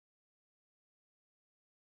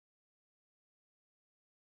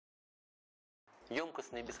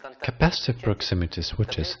Capacitive proximity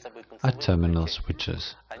switches are terminal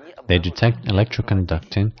switches. They detect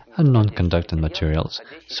electro-conducting and non-conducting materials,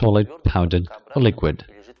 solid, powdered or liquid.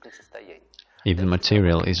 If the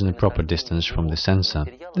material is in a proper distance from the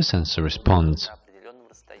sensor responds.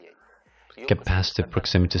 Capacitive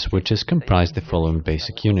proximity switches comprise the following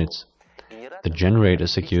basic units. The generator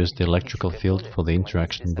secures the electrical field for the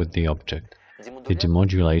interaction with the object. The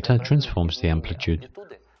demodulator transforms the amplitude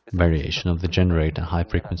variation of the generator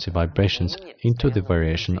high-frequency vibrations into the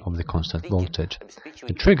variation of the constant voltage.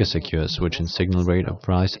 The trigger secures switching signal rate of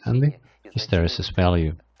rise and the hysteresis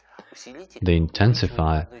value. The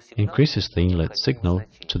intensifier increases the inlet signal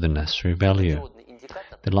to the necessary value.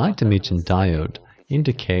 The light-emitting diode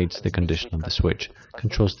indicates the condition of the switch,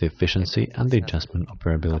 controls the efficiency and the adjustment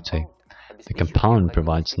operability. The compound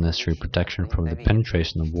provides the necessary protection from the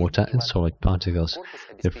penetration of water and solid particles.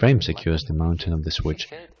 The frame secures the mounting of the switch,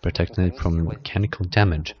 protecting it from mechanical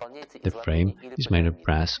damage. The frame is made of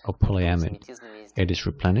brass or polyamide. It is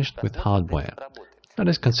replenished with hardware. Let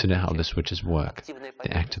us consider how the switches work.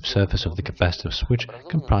 The active surface of the capacitive switch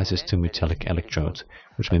comprises two metallic electrodes,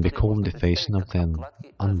 which may be called the facing of the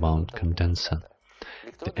unwound condenser.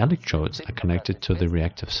 The electrodes are connected to the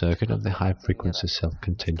reactive circuit of the high-frequency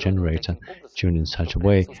self-contained generator, tuned in such a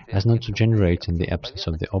way as not to generate in the absence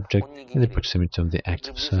of the object in the proximity of the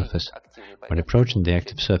active surface. When approaching the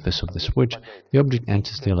active surface of the switch, the object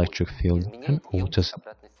enters the electric field and alters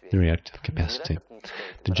the reactive capacity.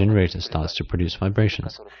 The generator starts to produce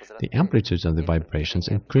vibrations. The amplitude of the vibrations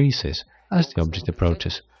increases as the object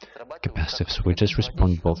approaches. Capacitive switches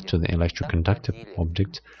respond both to the electro-conductive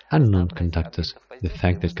objects and non-conductors. The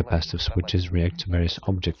fact that capacitive switches react to various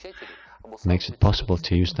objects makes it possible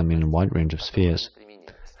to use them in a wide range of spheres.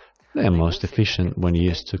 They are most efficient when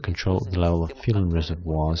used to control the level of fill in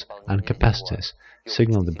reservoirs and capacities,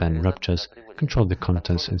 signal the band ruptures, control the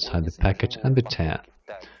contents inside the package and the tare,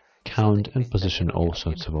 count and position all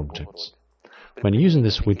sorts of objects. When using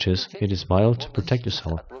the switches, it is vital to protect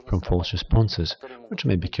yourself from false responses, which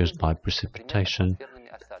may be caused by precipitation,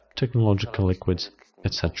 technological liquids,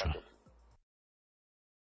 etc.